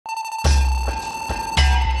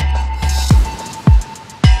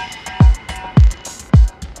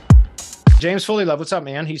James Fully Love, what's up,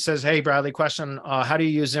 man? He says, hey, Bradley, question. How do you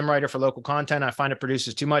use ZimmWriter for local content? I find it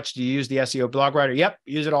produces too much. Do you use the SEO blog writer? Yep,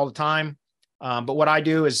 use it all the time. But what I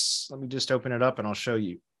do is, let me just open it up and I'll show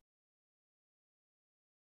you.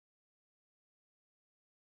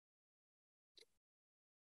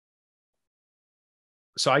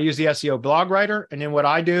 So I use the SEO blog writer. And then what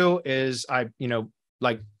I do is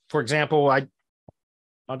like, for example,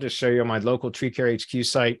 I'll just show you on my local Tree Care HQ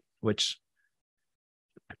site, which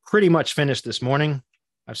I pretty much finished this morning.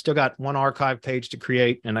 I've still got one archive page to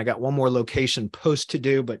create, and I got one more location post to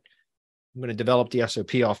do, but I'm going to develop the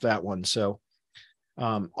SOP off that one. So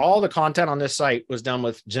all the content on this site was done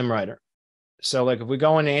with ZimmWriter. So like if we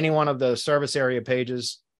go into any one of the service area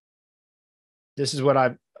pages, this is what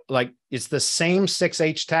I like. It's the same 6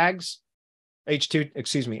 H tags,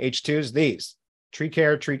 H2s, these tree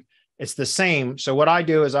care, it's the same. So what I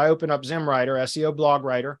do is I open up ZimmWriter, SEO blog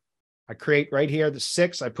writer. I create right here the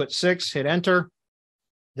 6. I put 6, hit enter.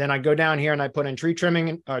 Then I go down here and I put in tree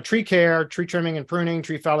trimming, tree care, tree trimming and pruning,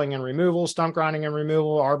 tree felling and removal, stump grinding and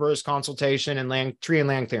removal, arborist consultation, and tree and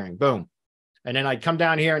land clearing. Boom. And then I come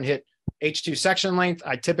down here and hit H2 section length.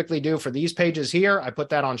 I typically do for these pages here. I put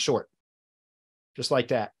that on short, just like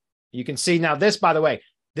that. You can see now this, by the way,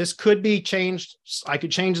 this could be changed. I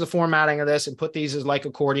could change the formatting of this and put these as like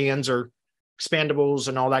accordions or expandables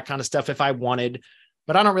and all that kind of stuff if I wanted,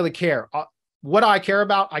 but I don't really care. What I care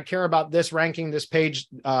about this ranking, this page,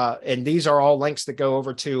 and these are all links that go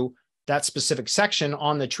over to that specific section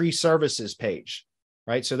on the tree services page,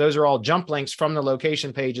 right? So those are all jump links from the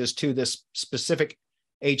location pages to this specific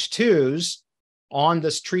H2s on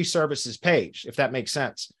this tree services page, if that makes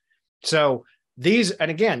sense. So these, and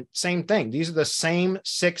again, same thing. These are the same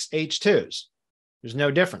 6 H2s. There's no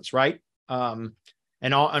difference, right? And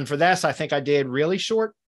for this, I think I did really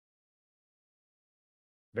short,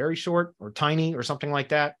 very short or tiny or something like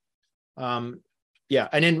that. Yeah.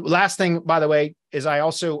 And then last thing, by the way, is I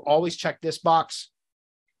also always check this box.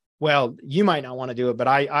 Well, you might not want to do it, but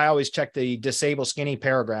I always check the disable skinny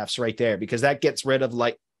paragraphs right there, because that gets rid of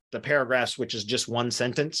like the paragraphs, which is just one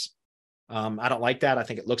sentence. I don't like that. I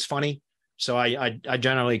think it looks funny. So I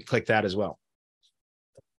generally click that as well.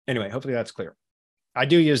 Anyway, hopefully that's clear. I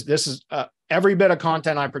do use, this is every bit of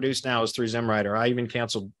content I produce now is through ZimmWriter. I even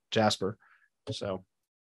canceled Jasper. So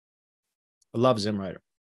I love ZimmWriter.